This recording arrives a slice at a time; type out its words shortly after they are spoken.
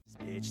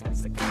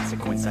That's the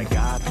consequence. I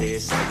got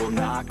this, I will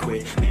not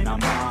quit. Man,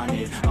 I'm on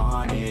it,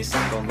 honest.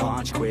 I'm gonna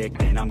launch quick,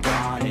 then I'm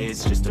gone.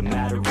 It's just a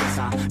matter of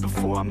time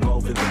before I'm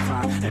over the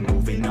prime and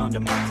moving under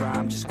my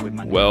prime. Just quit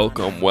my.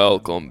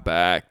 Welcome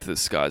back to the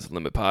Sky's the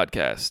Limit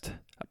podcast,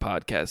 a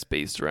podcast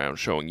based around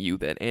showing you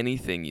that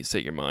anything you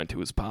set your mind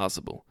to is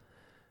possible.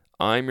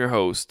 I'm your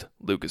host,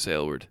 Lucas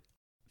Aylward.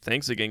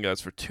 Thanks again, guys,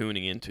 for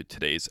tuning in to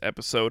today's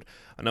episode.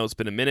 I know it's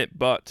been a minute,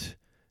 but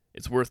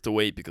it's worth the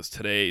wait because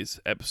today's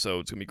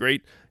episode is going to be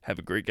great. Have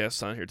a great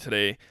guest on here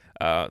today.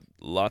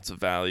 Lots of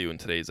value in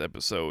today's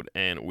episode,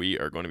 and we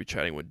are going to be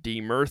chatting with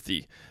Dee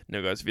Murthy.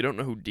 Now, guys, if you don't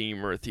know who Dee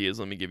Murthy is,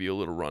 let me give you a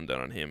little rundown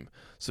on him.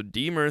 So,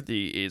 Dee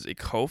Murthy is a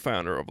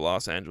co-founder of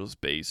Los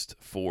Angeles-based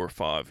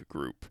FiveFour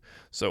Group.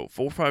 So,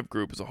 FiveFour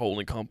Group is a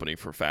holding company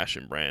for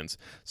fashion brands.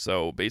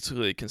 So,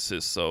 basically, it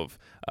consists of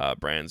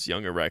brands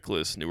Young and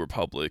Reckless, New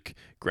Republic,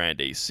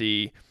 Grand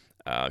AC,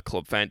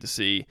 Club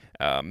Fantasy,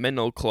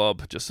 Menlo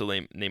Club, just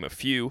to name a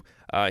few.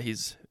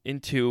 He's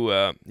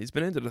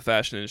been into the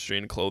fashion industry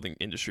and clothing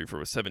industry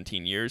for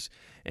 17 years,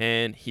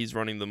 and he's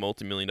running the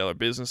multi-million-dollar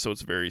business, so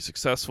it's very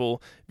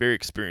successful, very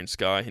experienced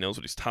guy. He knows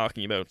what he's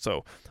talking about,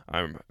 so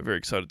I'm very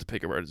excited to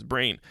pick apart his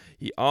brain.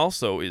 He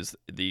also is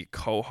the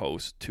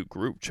co-host to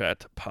Group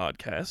Chat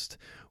podcast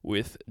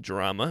with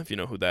Drama, if you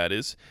know who that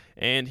is,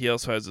 and he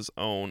also has his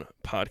own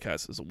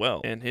podcast as well,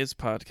 and his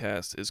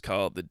podcast is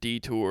called the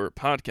Detour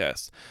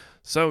Podcast.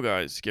 So,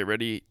 guys, get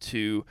ready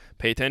to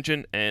pay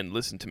attention and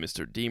listen to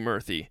Mr. Dee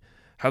Murthy.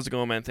 How's it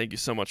going, man? Thank you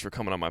so much for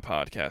coming on my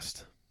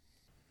podcast.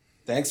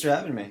 Thanks for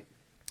having me.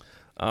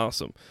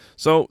 Awesome.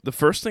 So the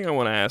first thing I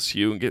want to ask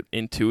you and get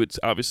into, it's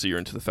obviously you're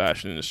into the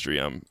fashion industry.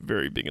 I'm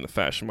very big into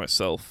fashion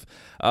myself.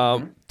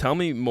 Tell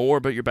me more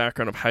about your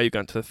background of how you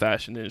got into the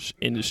fashion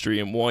industry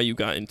and why you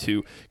got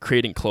into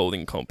creating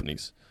clothing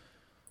companies.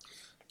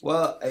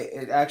 Well,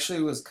 it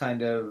actually was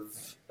kind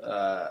of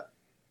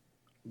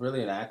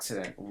really an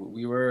accident.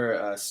 We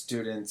were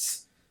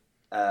students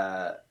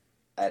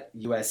at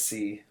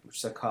USC, which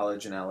is a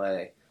college in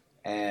LA,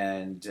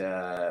 and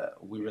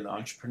we were in the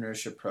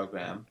entrepreneurship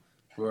program.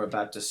 We were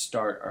about to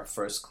start our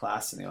first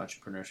class in the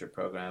entrepreneurship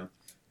program,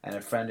 and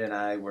a friend and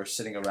I were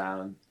sitting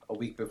around a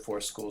week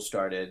before school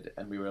started,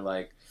 and we were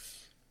like,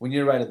 we need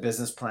to write a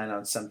business plan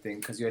on something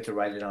because you had to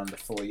write it on the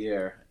full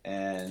year.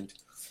 And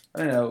I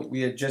don't know,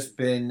 we had just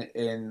been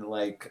in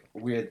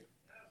we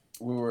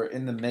were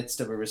in the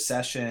midst of a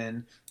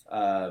recession,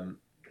 and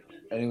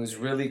it was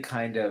really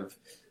kind of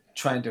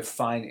trying to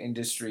find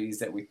industries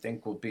that we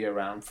think will be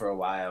around for a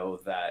while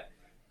that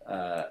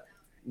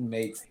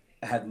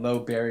had low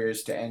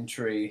barriers to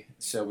entry.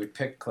 So we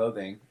picked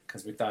clothing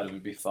because we thought it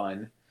would be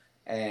fun,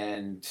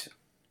 and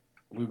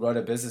we wrote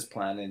a business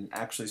plan and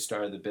actually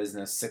started the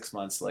business 6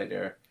 months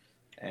later,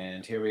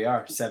 and here we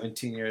are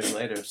 17 years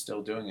later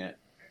still doing it.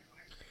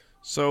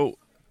 So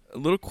a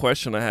little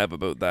question I have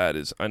about that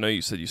is, I know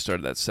you said you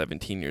started that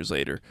 17 years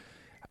later.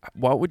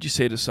 What would you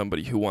say to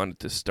somebody who wanted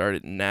to start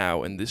it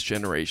now in this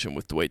generation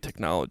with the way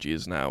technology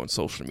is now and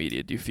social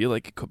media? Do you feel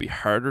like it could be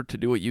harder to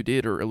do what you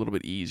did or a little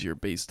bit easier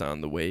based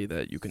on the way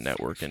that you can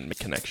network and make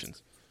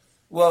connections?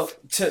 Well,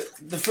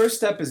 the first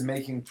step is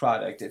making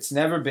product. It's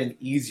never been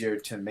easier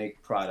to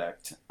make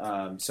product.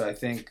 So I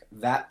think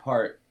that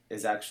part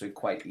is actually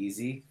quite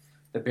easy.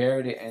 The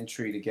barrier to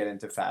entry to get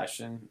into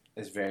fashion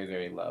is very,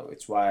 very low.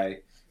 It's why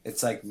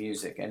it's like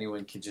music.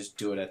 Anyone can just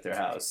do it at their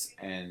house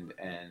and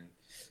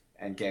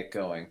get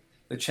going.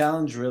 The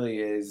challenge really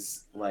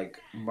is like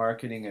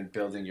marketing and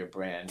building your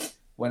brand.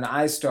 When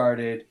I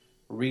started,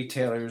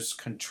 retailers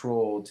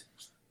controlled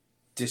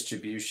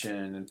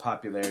distribution and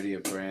popularity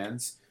of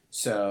brands.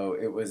 So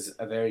it was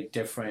a very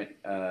different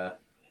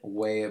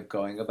way of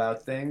going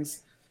about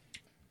things.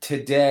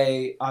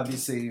 Today,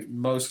 obviously,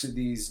 most of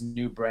these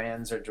new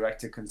brands are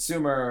direct to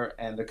consumer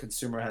and the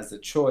consumer has the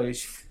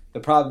choice. The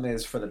problem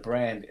is for the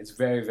brand, it's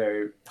very,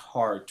 very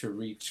hard to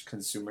reach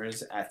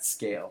consumers at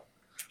scale.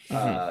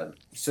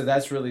 So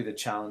that's really the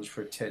challenge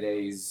for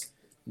today's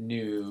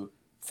new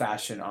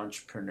fashion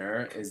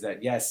entrepreneur is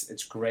that, yes,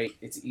 it's great.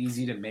 It's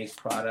easy to make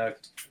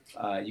product.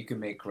 You can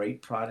make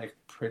great product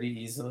pretty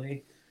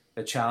easily.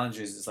 The challenge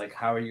is like,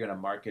 how are you going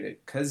to market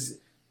it? Because,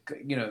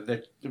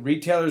 the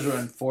retailers are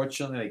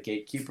unfortunately like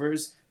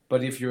gatekeepers.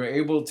 But if you're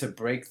able to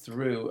break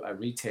through a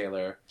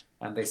retailer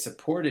and they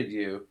supported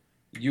you,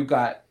 you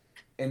got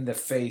in the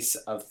face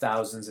of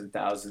thousands and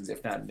thousands,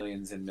 if not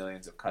millions and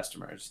millions of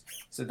customers.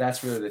 So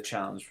that's really the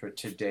challenge for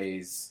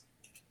today's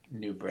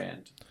new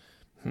brand.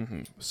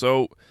 Mm-hmm.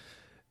 So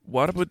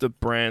what about the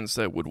brands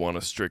that would want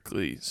to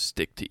strictly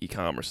stick to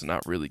e-commerce and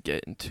not really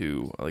get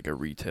into like a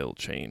retail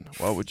chain?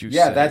 What would you say?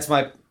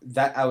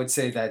 Yeah, I would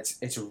say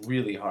it's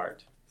really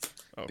hard.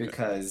 Okay.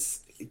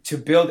 Because to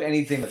build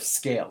anything of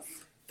scale,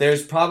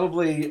 there's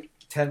probably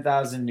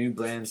 10,000 new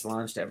brands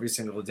launched every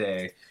single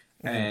day.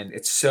 And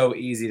it's so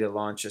easy to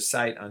launch a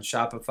site on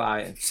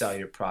Shopify and sell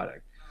your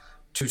product.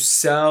 To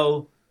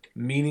sell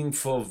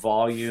meaningful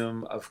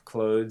volume of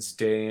clothes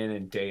day in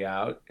and day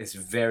out is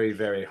very,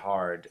 very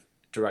hard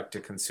direct to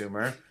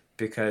consumer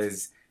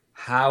because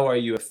how are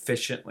you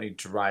efficiently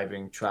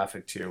driving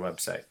traffic to your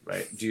website,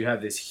 right? Do you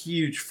have this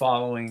huge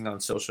following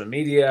on social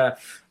media?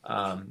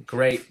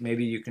 Great.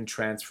 Maybe you can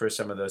transfer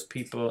some of those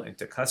people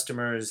into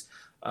customers.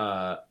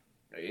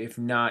 If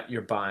not,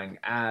 you're buying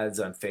ads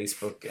on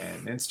Facebook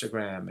and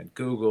Instagram and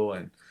Google,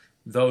 and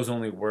those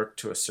only work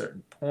to a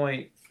certain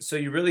point. So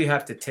you really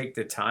have to take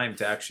the time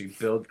to actually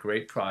build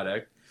great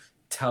product,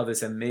 tell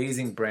this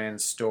amazing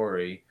brand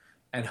story,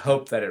 and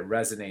hope that it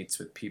resonates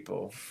with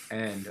people.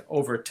 And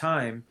over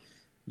time,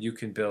 you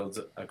can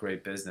build a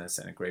great business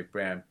and a great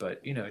brand,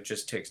 but it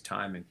just takes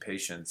time and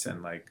patience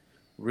and like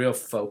real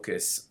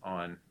focus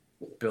on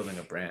building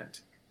a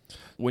brand.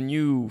 When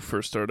you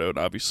first started out,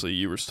 obviously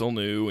you were still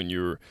new and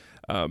you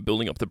were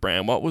building up the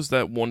brand. What was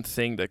that one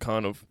thing that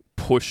kind of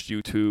pushed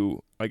you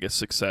to, I guess,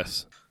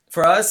 success?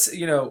 For us,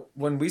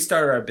 when we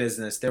started our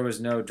business, there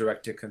was no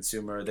direct to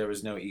consumer, there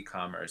was no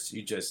e-commerce.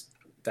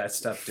 That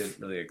stuff didn't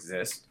really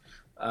exist.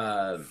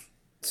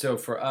 So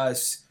for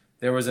us,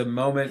 there was a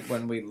moment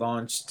when we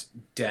launched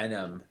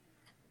denim,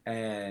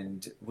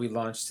 and we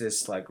launched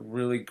this like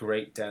really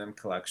great denim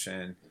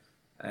collection,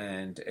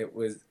 and it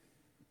was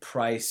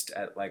priced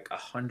at like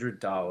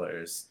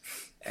 $100.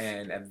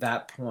 And at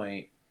that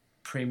point,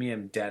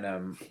 premium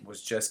denim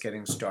was just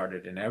getting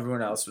started, and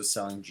everyone else was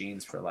selling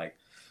jeans for like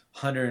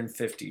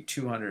 150,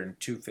 200, and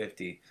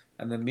 250.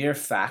 And the mere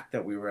fact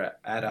that we were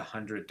at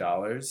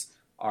 $100,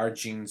 our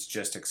jeans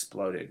just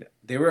exploded.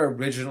 They were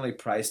originally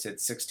priced at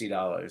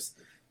 $60.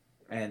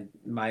 And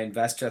my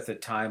investor at the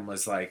time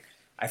was like,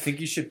 I think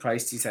you should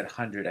price these at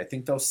 100. I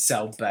think they'll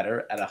sell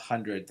better at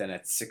 100 than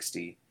at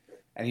 60.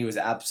 And he was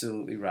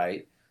absolutely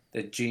right.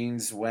 The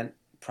jeans went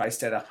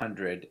priced at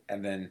 100,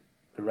 and then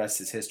the rest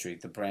is history.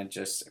 The brand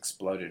just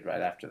exploded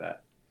right after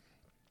that.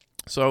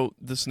 So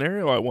the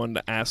scenario I wanted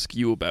to ask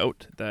you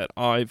about that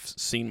I've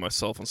seen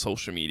myself on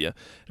social media,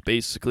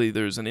 basically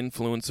there's an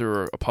influencer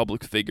or a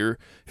public figure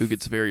who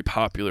gets very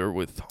popular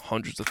with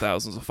hundreds of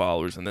thousands of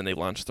followers, and then they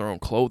launch their own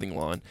clothing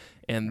line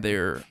and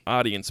their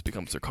audience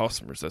becomes their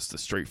customers. That's the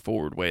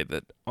straightforward way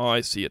that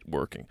I see it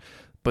working.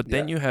 But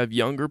then you have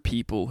younger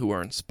people who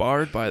are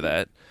inspired by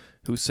that,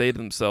 who say to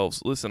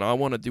themselves, listen, I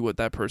want to do what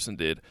that person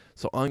did,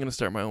 so I'm going to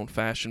start my own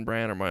fashion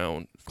brand or my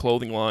own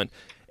clothing line.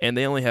 And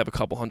they only have a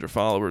couple hundred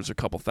followers or a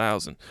couple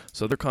thousand.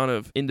 So they're kind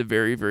of in the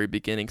very, very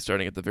beginning,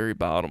 starting at the very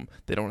bottom.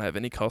 They don't have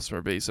any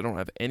customer base. They don't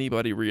have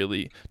anybody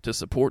really to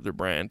support their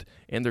brand.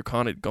 And they're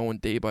kind of going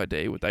day by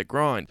day with that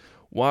grind.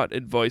 What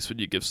advice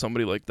would you give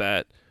somebody like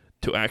that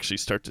to actually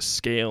start to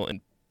scale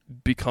and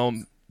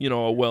become,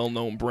 a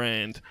well-known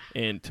brand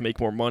and to make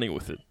more money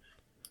with it?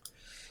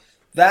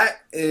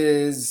 That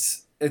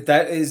is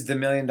the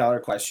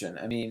million-dollar question.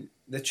 I mean,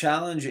 the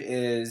challenge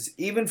is,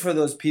 even for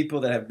those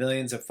people that have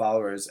millions of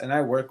followers, and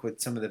I work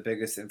with some of the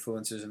biggest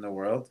influencers in the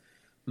world,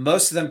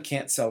 most of them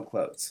can't sell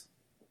clothes,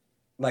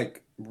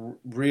 like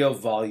real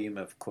volume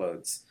of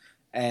clothes.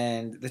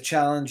 And the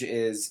challenge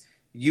is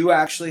you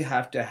actually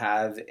have to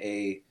have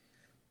a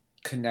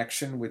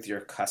connection with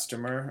your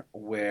customer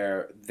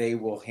where they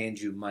will hand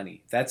you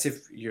money. That's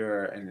if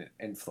you're an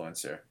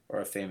influencer or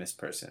a famous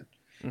person.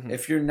 Mm-hmm.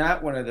 If you're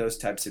not one of those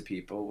types of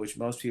people, which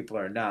most people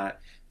are not,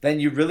 then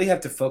you really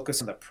have to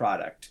focus on the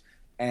product.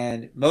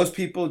 And most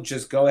people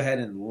just go ahead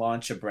and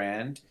launch a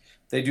brand.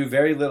 They do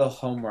very little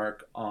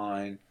homework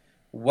on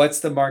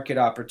what's the market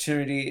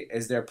opportunity,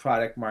 is there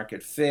product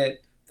market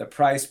fit, the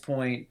price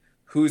point,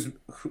 who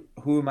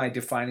am I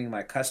defining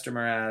my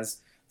customer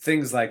as,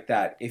 things like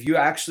that. If you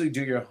actually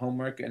do your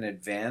homework in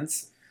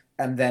advance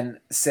and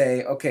then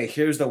say, okay,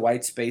 here's the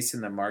white space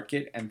in the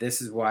market, and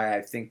this is why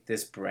I think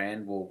this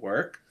brand will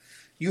work,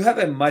 you have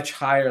a much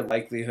higher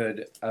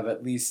likelihood of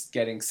at least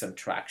getting some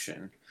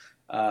traction.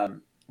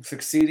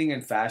 Succeeding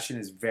in fashion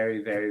is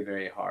very, very,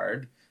 very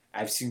hard.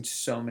 I've seen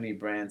so many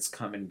brands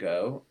come and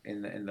go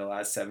in the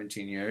last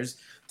 17 years.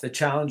 The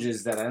challenge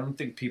is that I don't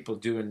think people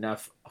do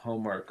enough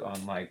homework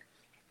on like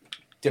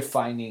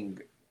defining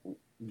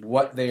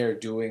what they are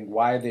doing,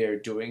 why they are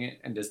doing it,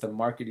 and does the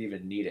market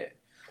even need it?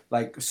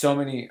 Like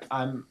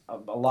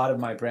a lot of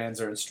my brands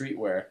are in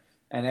streetwear,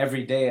 and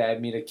every day I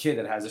meet a kid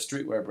that has a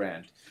streetwear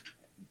brand.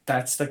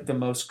 That's like the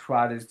most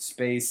crowded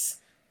space,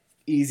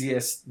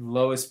 easiest,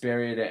 lowest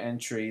barrier to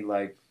entry.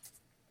 Like,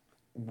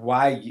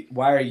 why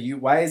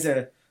is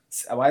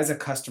a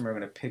customer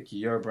going to pick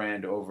your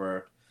brand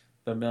over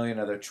the million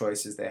other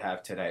choices they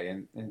have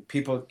today? And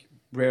people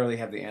rarely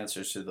have the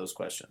answers to those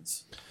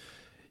questions.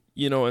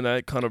 And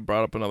that kind of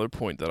brought up another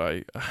point that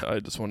I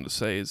just wanted to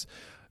say is,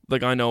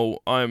 like, I know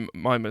I'm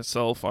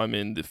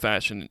in the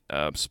fashion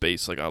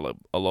space. Like, I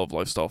love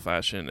lifestyle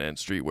fashion and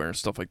streetwear and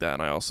stuff like that.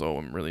 And I also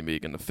am really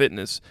big into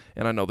fitness.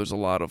 And I know there's a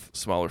lot of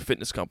smaller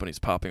fitness companies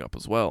popping up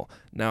as well.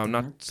 Now, I'm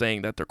not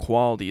saying that their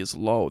quality is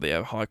low. They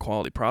have high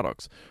quality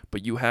products.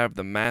 But you have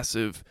the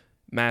massive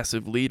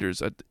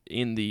leaders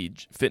in the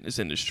fitness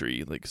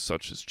industry, like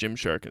such as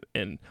Gymshark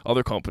and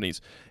other companies.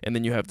 And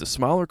then you have the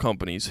smaller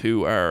companies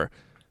who are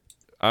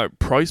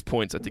price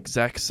points at the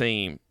exact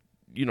same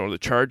they're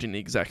charging the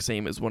exact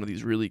same as one of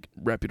these really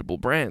reputable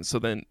brands. So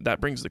then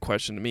that brings the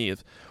question to me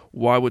of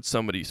why would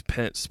somebody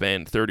spend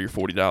 $30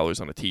 or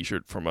 $40 on a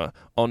t-shirt from a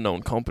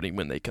unknown company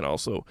when they can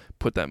also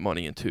put that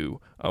money into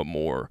a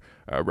more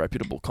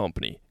reputable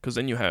company? Because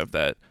then you have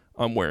that,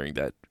 I'm wearing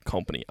that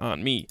company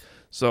on me.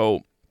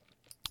 So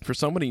for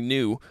somebody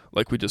new,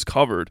 like we just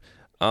covered,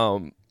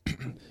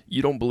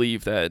 you don't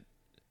believe that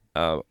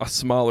a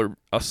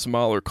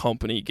smaller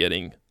company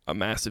getting a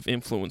massive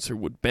influencer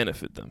would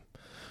benefit them.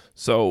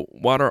 So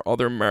what are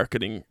other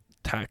marketing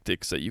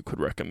tactics that you could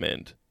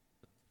recommend?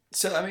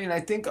 So, I mean, I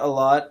think a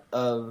lot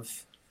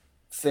of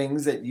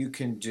things that you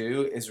can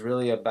do is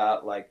really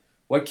about like,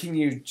 what can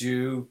you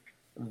do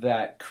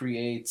that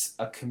creates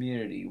a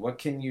community? What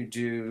can you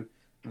do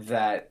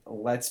that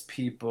lets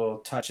people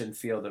touch and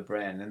feel the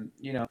brand?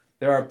 And,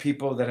 there are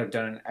people that have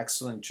done an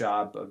excellent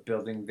job of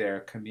building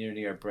their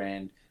community or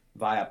brand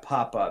via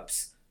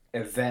pop-ups,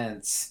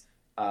 events,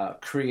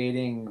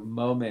 creating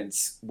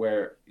moments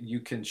where you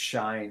can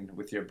shine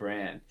with your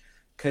brand.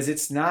 Because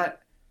it's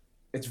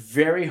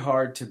very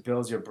hard to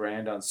build your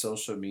brand on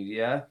social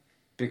media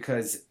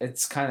because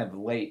it's kind of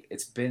late.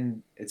 It's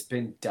been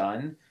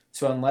done.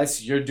 So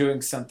unless you're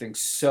doing something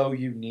so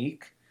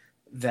unique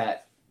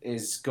that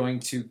is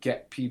going to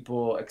get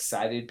people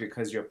excited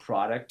because your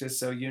product is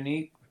so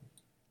unique,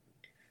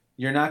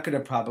 you're not going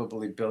to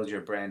probably build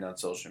your brand on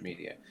social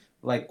media.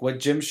 Like what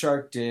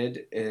Gymshark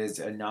did is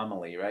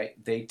anomaly, right?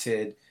 They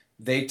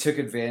took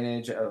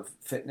advantage of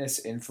fitness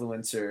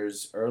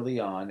influencers early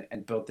on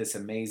and built this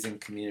amazing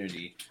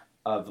community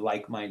of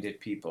like-minded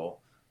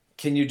people.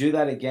 Can you do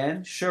that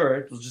again? Sure,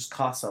 it will just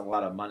cost a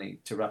lot of money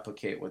to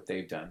replicate what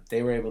they've done.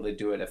 They were able to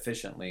do it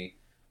efficiently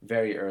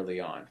very early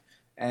on.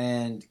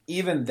 And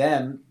even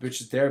them,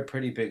 which they're a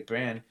pretty big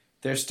brand,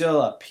 they're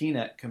still a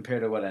peanut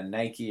compared to what a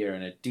Nike or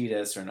an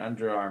Adidas or an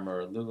Under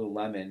Armour or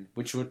Lululemon,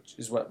 which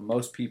is what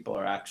most people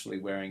are actually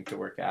wearing to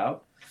work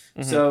out.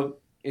 Mm-hmm. So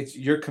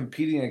you're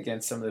competing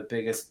against some of the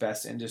biggest,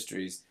 best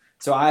industries.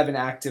 So I have an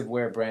active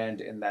wear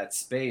brand in that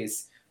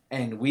space,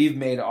 and we've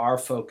made our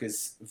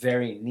focus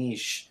very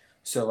niche.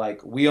 So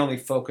like we only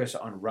focus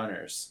on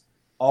runners.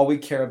 All we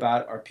care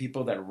about are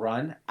people that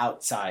run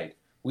outside.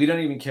 We don't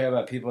even care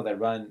about people that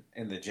run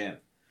in the gym.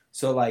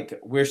 So like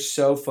we're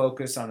so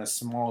focused on a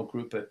small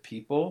group of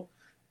people,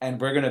 and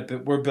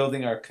we're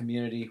building our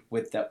community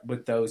with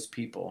those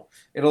people.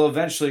 It'll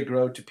eventually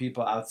grow to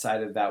people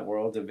outside of that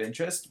world of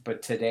interest,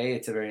 but today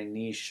it's a very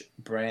niche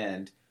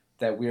brand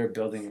that we are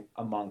building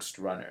amongst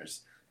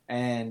runners.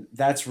 And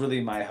that's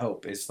really my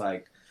hope, is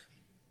like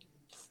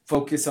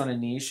focus on a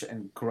niche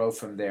and grow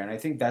from there. And I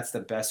think that's the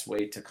best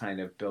way to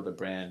kind of build a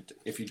brand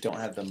if you don't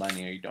have the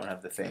money or you don't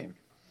have the fame.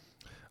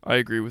 I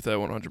agree with that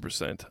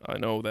 100%. I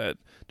know that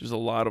there's a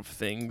lot of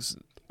things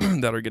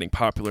that are getting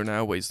popular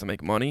now, ways to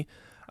make money,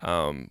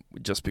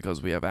 just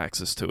because we have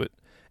access to it.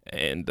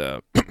 And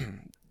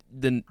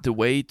the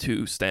way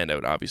to stand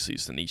out, obviously,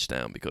 is to niche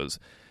down, because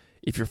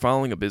if you're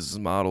following a business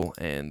model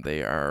and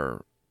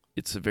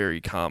it's a very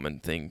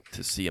common thing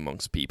to see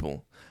amongst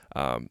people,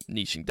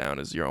 niching down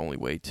is your only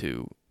way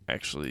to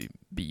actually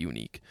be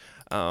unique.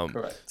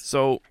 Correct.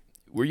 So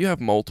where you're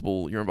involved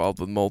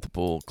with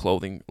multiple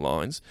clothing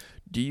lines,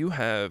 do you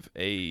have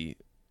the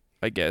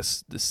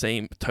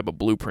same type of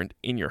blueprint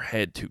in your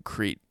head to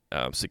create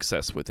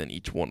success within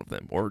each one of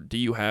them? Or do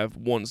you have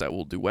ones that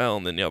will do well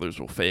and then the others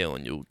will fail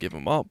and you'll give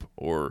them up?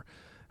 Or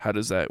how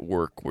does that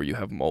work where you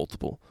have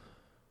multiple?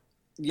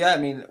 Yeah, I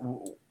mean,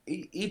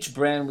 each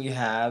brand we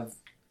have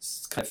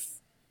kind of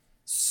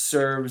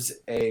serves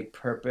a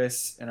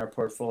purpose in our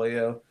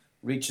portfolio,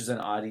 reaches an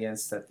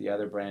audience that the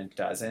other brand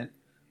doesn't.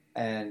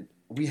 And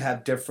we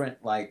have different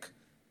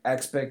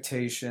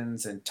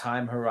expectations and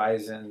time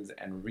horizons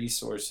and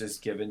resources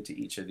given to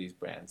each of these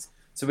brands.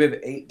 So we have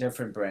 8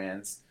 different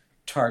brands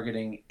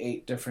targeting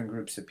 8 different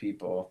groups of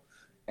people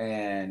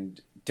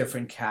and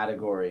different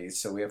categories.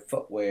 So we have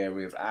footwear,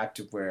 we have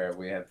activewear,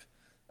 we have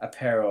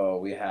apparel,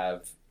 we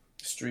have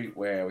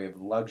streetwear, we have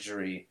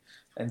luxury.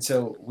 And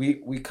so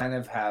we kind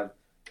of have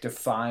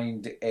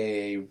defined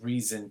a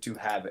reason to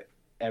have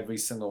every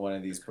single one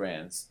of these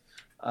brands.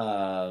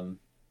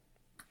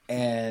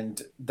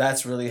 And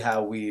that's really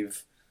how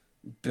we've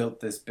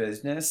built this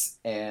business.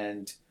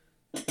 And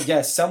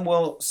yes, some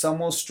will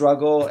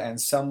struggle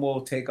and some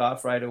will take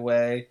off right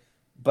away,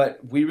 but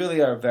we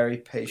really are very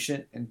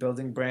patient in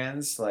building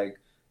brands.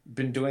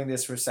 Been doing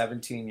this for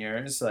 17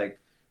 years.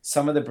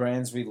 Some of the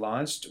brands we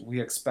launched, we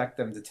expect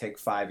them to take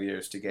 5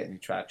 years to get any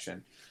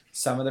traction.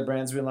 Some of the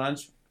brands we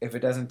launched, if it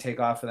doesn't take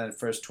off in the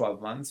first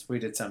 12 months, we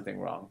did something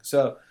wrong.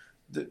 So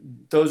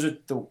those are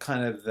the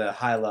kind of the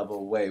high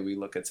level way we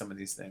look at some of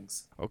these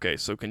things. Okay,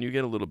 so can you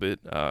get a little bit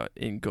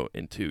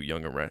into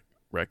Young and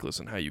Reckless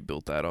and how you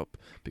built that up?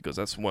 Because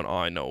that's one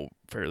I know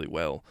fairly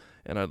well,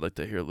 and I'd like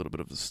to hear a little bit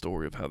of the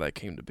story of how that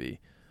came to be.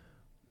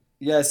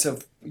 Yeah, so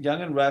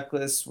Young and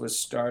Reckless was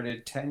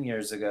started 10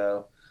 years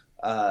ago.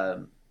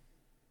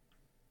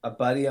 A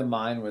buddy of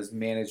mine was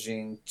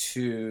managing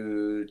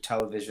 2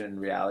 television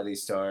reality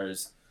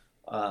stars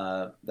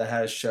that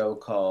had a show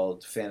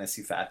called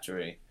Fantasy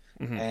Factory.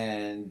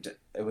 and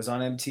it was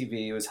on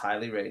MTV. It was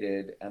highly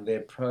rated, and they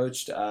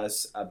approached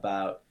us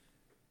about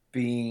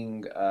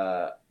being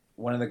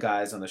one of the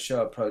guys on the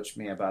show approached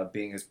me about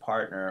being his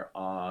partner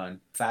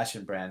on a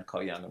fashion brand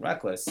called Young and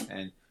Reckless,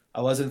 and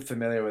I wasn't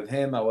familiar with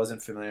him. I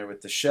wasn't familiar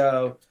with the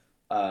show.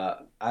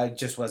 I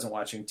just wasn't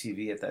watching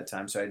TV at that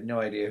time, so I had no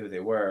idea who they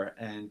were.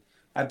 And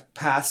I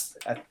passed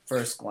at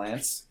first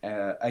glance.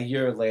 A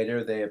year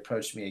later, they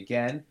approached me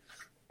again,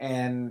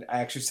 and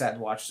I actually sat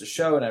and watched the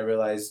show, and I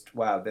realized,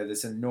 wow, they're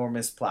this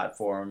enormous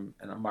platform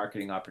and a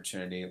marketing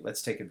opportunity.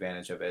 Let's take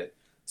advantage of it.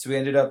 So we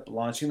ended up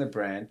launching the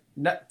brand,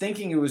 not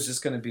thinking it was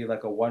just going to be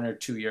like a 1 or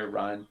 2 year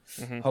run,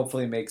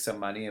 hopefully make some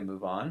money and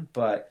move on.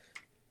 But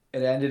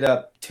it ended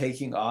up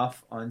taking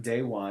off on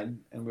day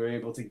one, and we were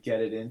able to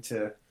get it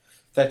into.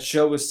 That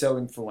show was so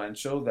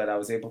influential that I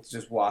was able to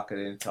just walk it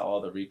into all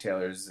the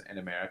retailers in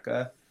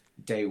America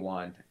day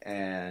one,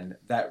 and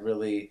that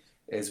really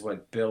is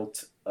what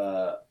built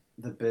the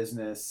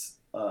business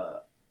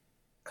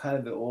kind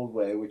of the old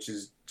way, which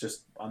is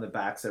just on the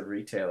backs of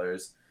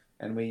retailers.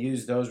 And we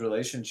use those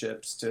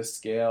relationships to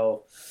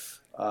scale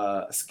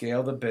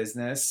the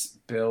business,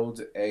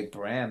 build a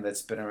brand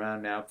that's been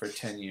around now for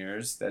 10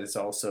 years, that is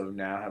also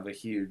now have a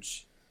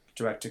huge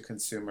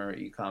direct-to-consumer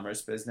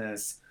e-commerce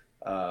business,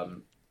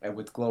 and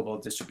with global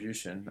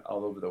distribution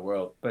all over the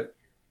world. But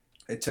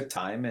it took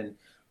time and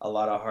a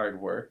lot of hard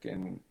work,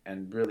 and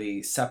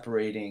really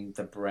separating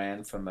the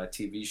brand from a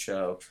TV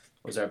show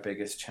was our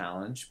biggest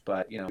challenge.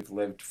 But, we've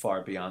lived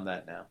far beyond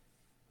that now.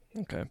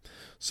 Okay.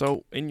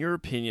 So, in your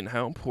opinion,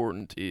 how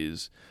important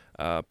is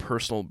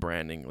personal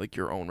branding, like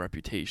your own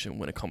reputation,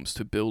 when it comes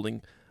to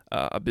building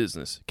a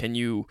business? Can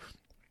you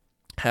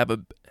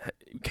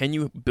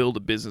build a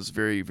business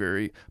very,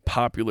 very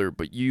popular,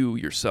 but you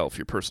yourself,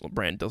 your personal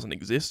brand doesn't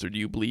exist? Or do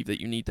you believe that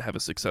you need to have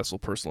a successful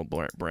personal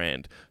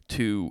brand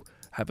to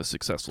have a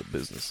successful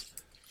business?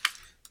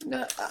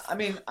 No, I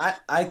mean,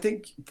 I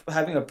think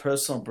having a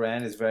personal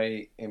brand is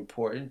very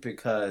important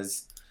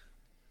because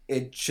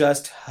it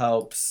just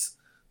helps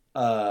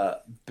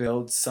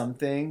build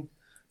something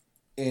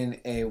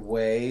in a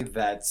way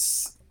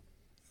that's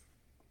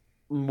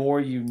more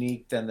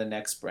unique than the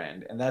next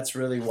brand. And that's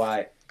really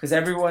why, because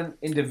everyone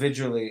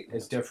individually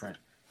is different,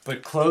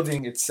 but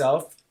clothing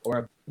itself,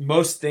 or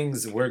most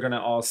things we're going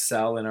to all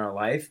sell in our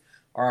life,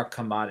 are a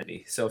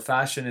commodity. So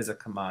fashion is a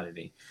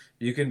commodity.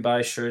 You can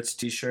buy shirts,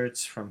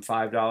 t-shirts from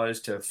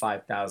 $5 to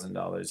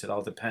 $5,000. It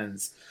all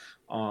depends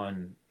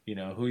on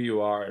who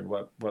you are and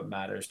what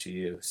matters to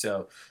you.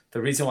 So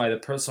the reason why the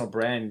personal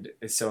brand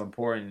is so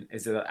important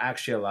is that it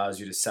actually allows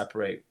you to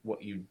separate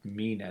what you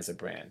mean as a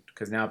brand,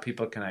 because now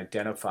people can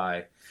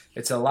identify.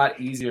 It's a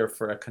lot easier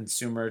for a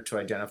consumer to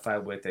identify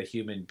with a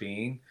human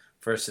being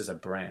versus a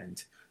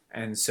brand.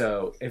 And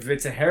so if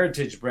it's a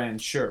heritage brand,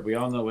 sure, we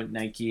all know what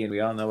Nike and we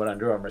all know what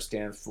Under Armour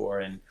stands for,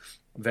 and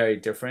very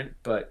different.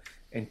 But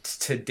in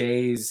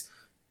today's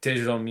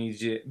digital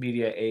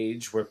media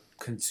age, where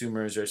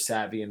consumers are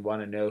savvy and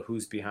want to know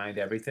who's behind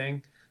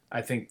everything,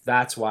 I think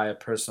that's why a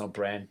personal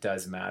brand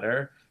does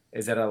matter,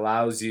 is that it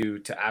allows you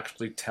to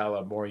actually tell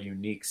a more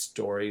unique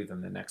story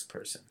than the next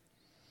person.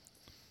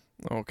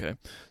 Okay.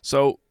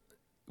 So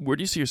where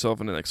do you see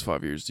yourself in the next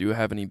 5 years? Do you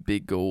have any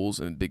big goals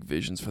and big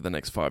visions for the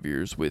next 5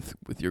 years with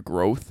your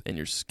growth and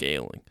your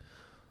scaling?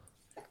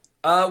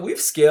 We've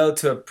scaled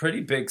to a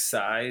pretty big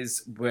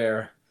size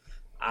where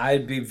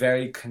I'd be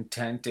very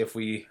content if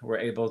we were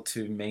able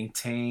to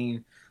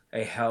maintain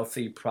a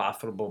healthy,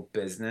 profitable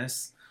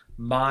business.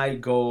 My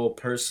goal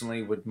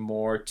personally would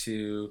more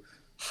to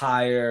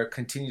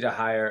continue to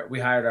hire. We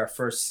hired our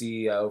first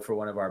CEO for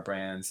one of our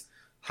brands,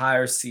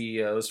 hire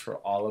CEOs for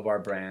all of our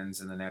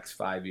brands in the next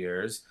 5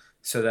 years,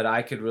 so that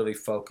I could really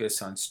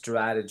focus on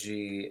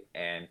strategy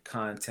and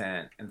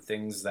content and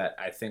things that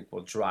I think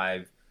will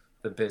drive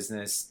the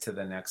business to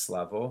the next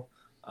level.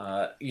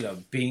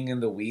 Being in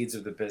the weeds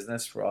of the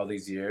business for all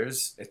these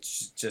years,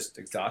 it's just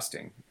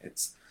exhausting.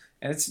 It's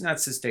not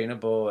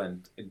sustainable,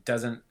 and it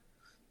doesn't.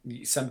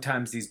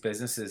 Sometimes these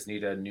businesses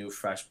need a new,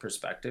 fresh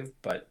perspective,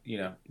 but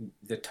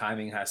the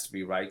timing has to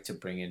be right to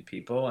bring in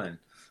people. And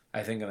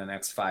I think in the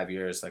next 5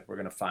 years, we're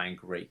gonna find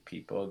great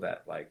people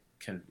that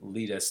can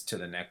lead us to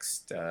the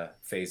next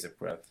phase of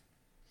growth.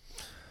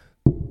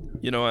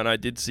 And I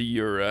did see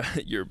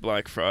your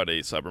Black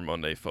Friday, Cyber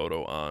Monday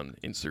photo on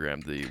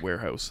Instagram, the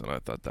warehouse, and I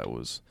thought that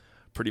was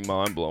pretty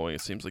mind-blowing.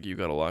 It seems like you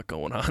got a lot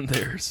going on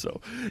there,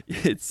 so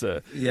it's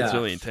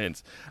really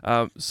intense.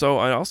 So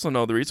I also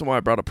know the reason why I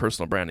brought up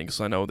personal branding,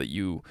 because I know that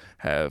you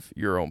have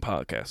your own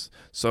podcast.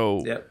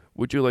 So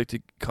would you like to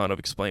kind of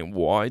explain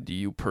why do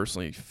you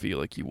personally feel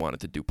like you wanted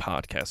to do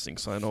podcasting?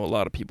 So I know a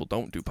lot of people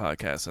don't do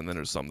podcasts, and then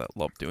there's some that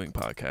love doing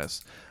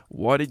podcasts.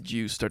 Why did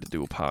you start to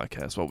do a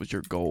podcast? What was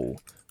your goal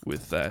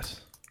with that?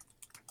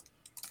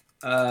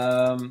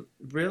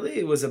 Really,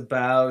 it was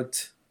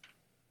about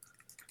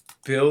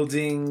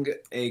building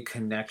a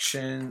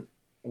connection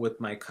with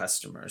my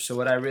customer. So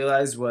what I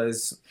realized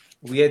was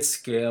we had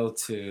scaled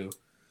to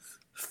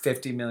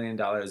 $50 million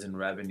in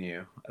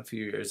revenue a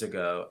few years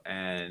ago,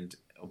 and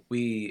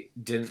we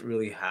didn't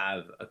really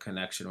have a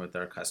connection with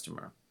our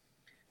customer.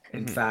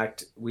 In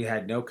fact, we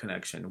had no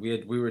connection.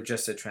 We were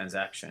just a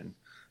transaction.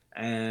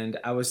 And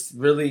I was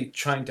really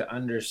trying to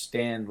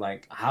understand,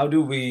 like, how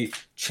do we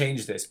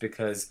change this?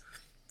 Because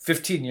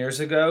 15 years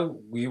ago,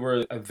 we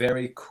were a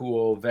very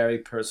cool, very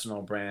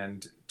personal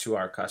brand to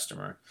our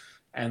customer.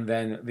 And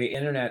then the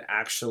internet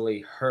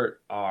actually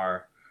hurt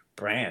our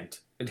brand.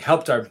 It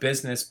helped our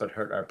business, but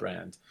hurt our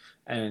brand.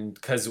 And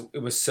because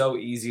it was so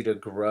easy to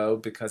grow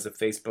because of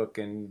Facebook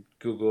and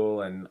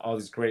Google and all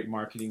these great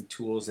marketing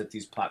tools that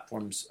these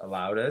platforms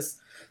allowed us.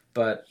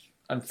 But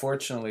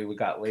unfortunately, we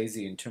got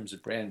lazy in terms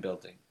of brand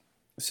building.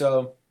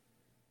 So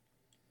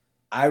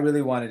I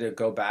really wanted to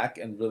go back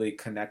and really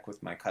connect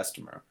with my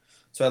customer.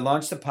 So I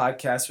launched a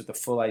podcast with the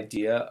full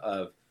idea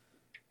of,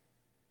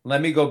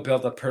 let me go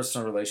build a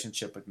personal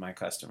relationship with my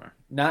customer.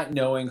 Not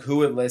knowing who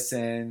would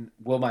listen,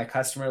 will my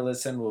customer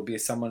listen, will it be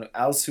someone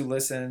else who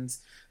listens?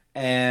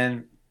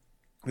 And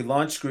we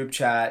launched group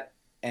chat,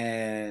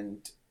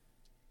 and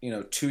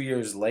 2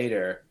 years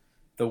later,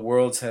 the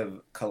worlds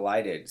have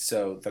collided.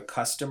 So the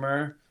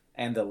customer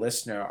and the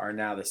listener are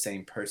now the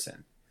same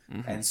person.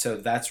 And so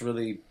that's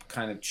really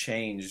kind of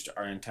changed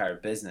our entire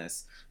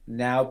business.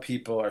 Now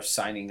people are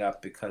signing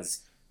up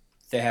because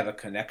they have a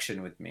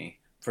connection with me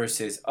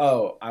versus,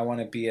 oh, I want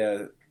to be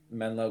a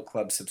Menlo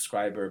Club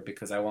subscriber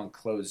because I want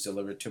clothes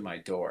delivered to my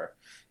door.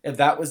 If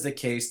that was the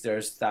case,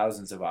 there's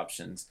thousands of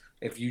options.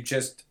 If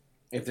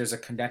there's a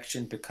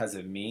connection because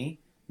of me,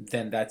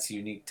 then that's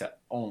unique to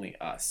only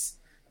us.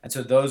 And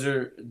so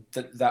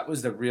that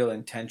was the real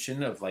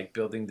intention of like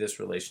building this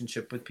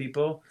relationship with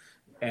people.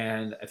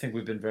 And I think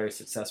we've been very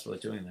successful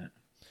at doing that.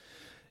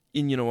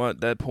 And you know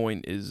what? That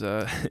point is,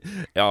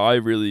 I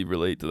really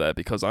relate to that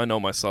because I know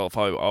myself.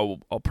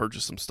 I'll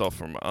purchase some stuff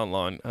from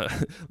online,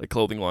 like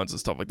clothing lines and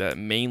stuff like that,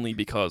 mainly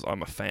because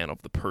I'm a fan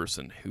of the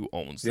person who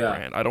owns the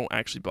brand. I don't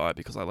actually buy it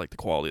because I like the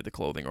quality of the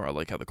clothing or I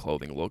like how the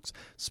clothing looks.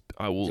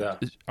 I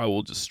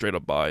will just straight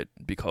up buy it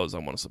because I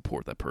want to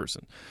support that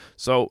person.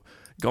 So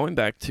going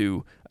back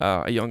to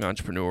a young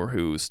entrepreneur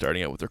who's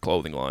starting out with their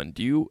clothing line,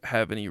 do you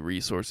have any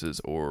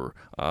resources or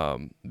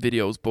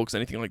videos, books,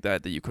 anything like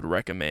that you could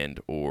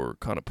recommend or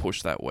kind of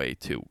push that way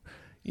to,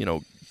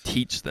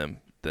 teach them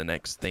the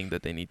next thing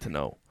that they need to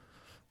know?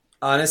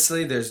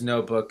 Honestly, there's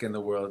no book in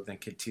the world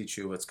that can teach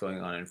you what's going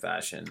on in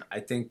fashion. I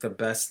think the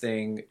best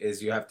thing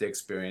is you have to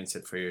experience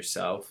it for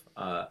yourself.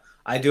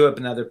 I do have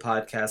another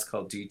podcast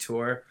called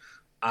Detour.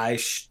 I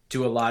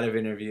do a lot of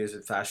interviews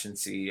with fashion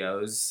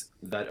CEOs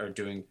that are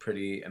doing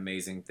pretty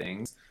amazing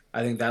things.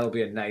 I think that'll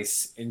be a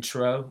nice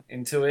intro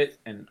into it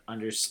and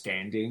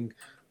understanding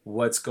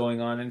what's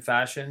going on in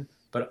fashion.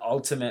 But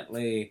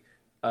ultimately,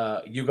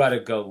 you got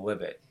to go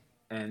live it.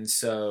 And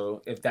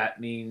so if that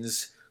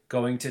means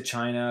going to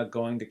China,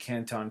 going to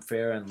Canton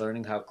Fair and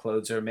learning how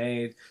clothes are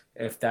made,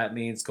 if that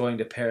means going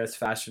to Paris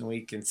Fashion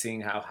Week and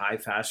seeing how high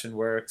fashion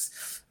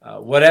works,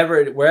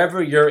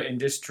 wherever your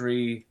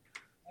industry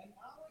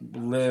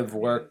live,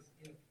 work,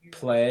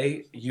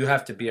 play, you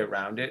have to be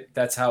around it.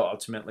 That's how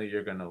ultimately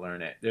you're going to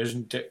learn it.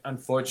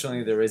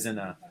 Unfortunately there isn't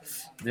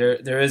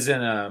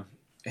a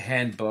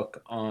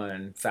handbook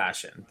on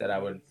fashion that I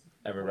would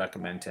ever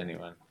recommend to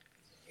anyone.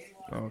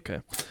 Okay.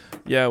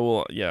 Yeah,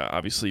 well, yeah,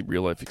 obviously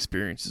real life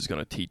experience is going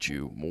to teach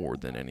you more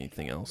than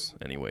anything else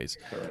anyways.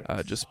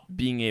 Just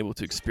being able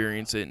to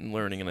experience it and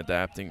learning and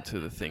adapting to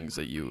the things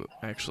that you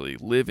actually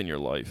live in your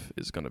life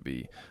is going to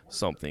be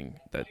something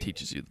that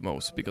teaches you the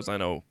most, because I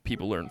know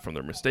people learn from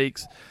their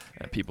mistakes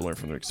and people learn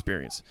from their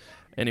experience.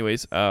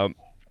 Anyways,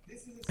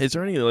 is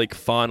there any like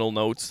final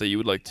notes that you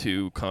would like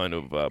to kind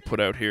of put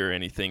out here?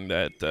 Anything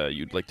that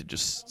you'd like to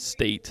just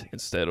state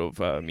instead of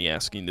me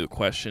asking you a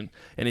question?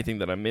 Anything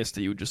that I missed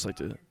that you would just like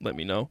to let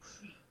me know?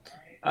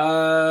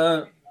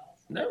 Not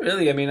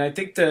really. I mean, I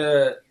think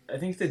the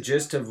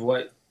gist of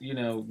what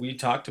we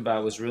talked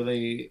about was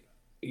really,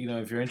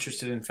 if you're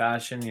interested in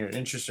fashion, you're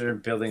interested in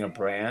building a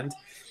brand.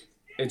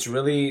 It's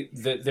really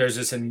there's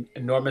this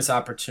enormous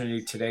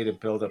opportunity today to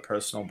build a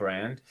personal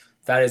brand.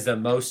 That is the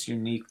most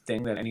unique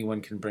thing that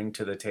anyone can bring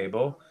to the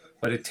table.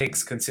 But it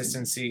takes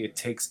consistency, it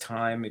takes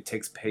time, it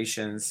takes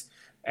patience,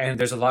 and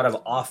there's a lot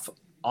of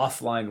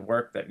offline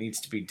work that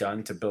needs to be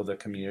done to build a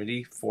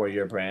community for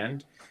your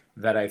brand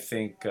that I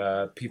think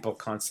people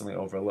constantly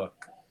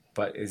overlook,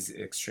 but is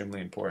extremely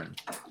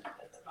important.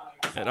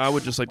 And I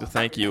would just like to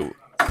thank you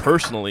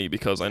personally,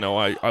 because I know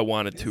I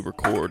wanted to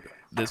record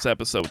this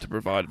episode to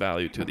provide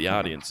value to the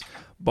audience.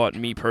 But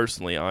me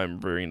personally, I'm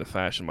very into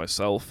fashion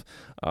myself.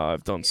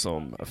 I've done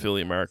some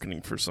affiliate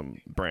marketing for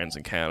some brands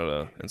in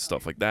Canada and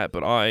stuff like that.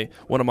 But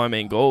one of my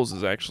main goals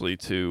is actually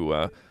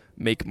to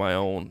make my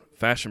own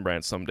fashion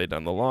brand someday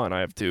down the line.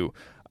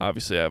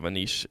 Obviously I have a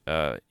niche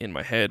in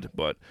my head,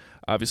 but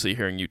obviously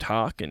hearing you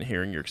talk and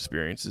hearing your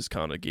experiences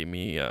kind of gave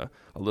me a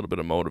little bit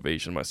of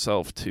motivation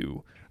myself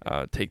to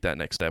take that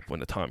next step when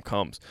the time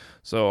comes.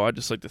 So I'd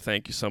just like to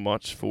thank you so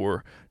much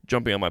for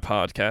jumping on my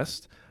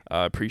podcast.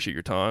 I appreciate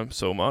your time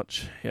so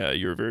much. Yeah,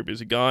 you're a very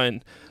busy guy,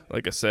 and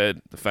like I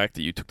said, the fact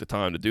that you took the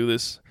time to do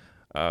this,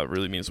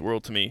 Really means the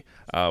world to me.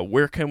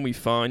 Where can we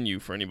find you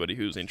for anybody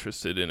who's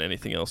interested in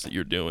anything else that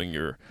you're doing,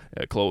 your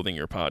clothing,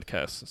 your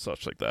podcasts, and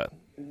such like that?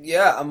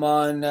 Yeah, I'm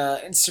on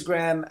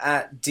Instagram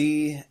at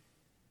Dee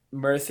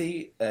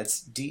Murthy.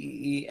 That's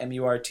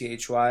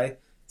DeeMurthy.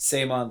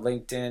 Same on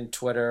LinkedIn,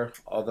 Twitter,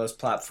 all those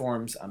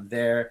platforms. I'm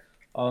there.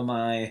 All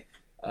my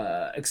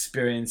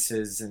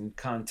experiences and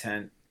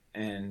content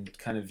and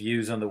kind of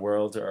views on the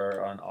world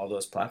are on all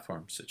those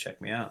platforms. So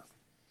check me out.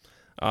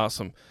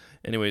 Awesome.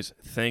 Anyways,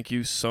 thank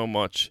you so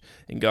much.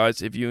 And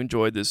guys, if you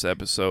enjoyed this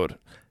episode,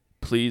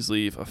 please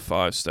leave a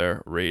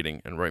 5-star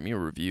rating and write me a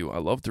review. I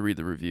love to read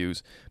the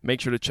reviews.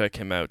 Make sure to check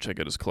him out. Check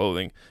out his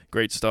clothing.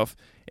 Great stuff.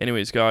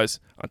 Anyways, guys,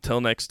 until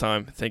next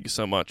time, thank you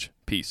so much.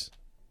 Peace.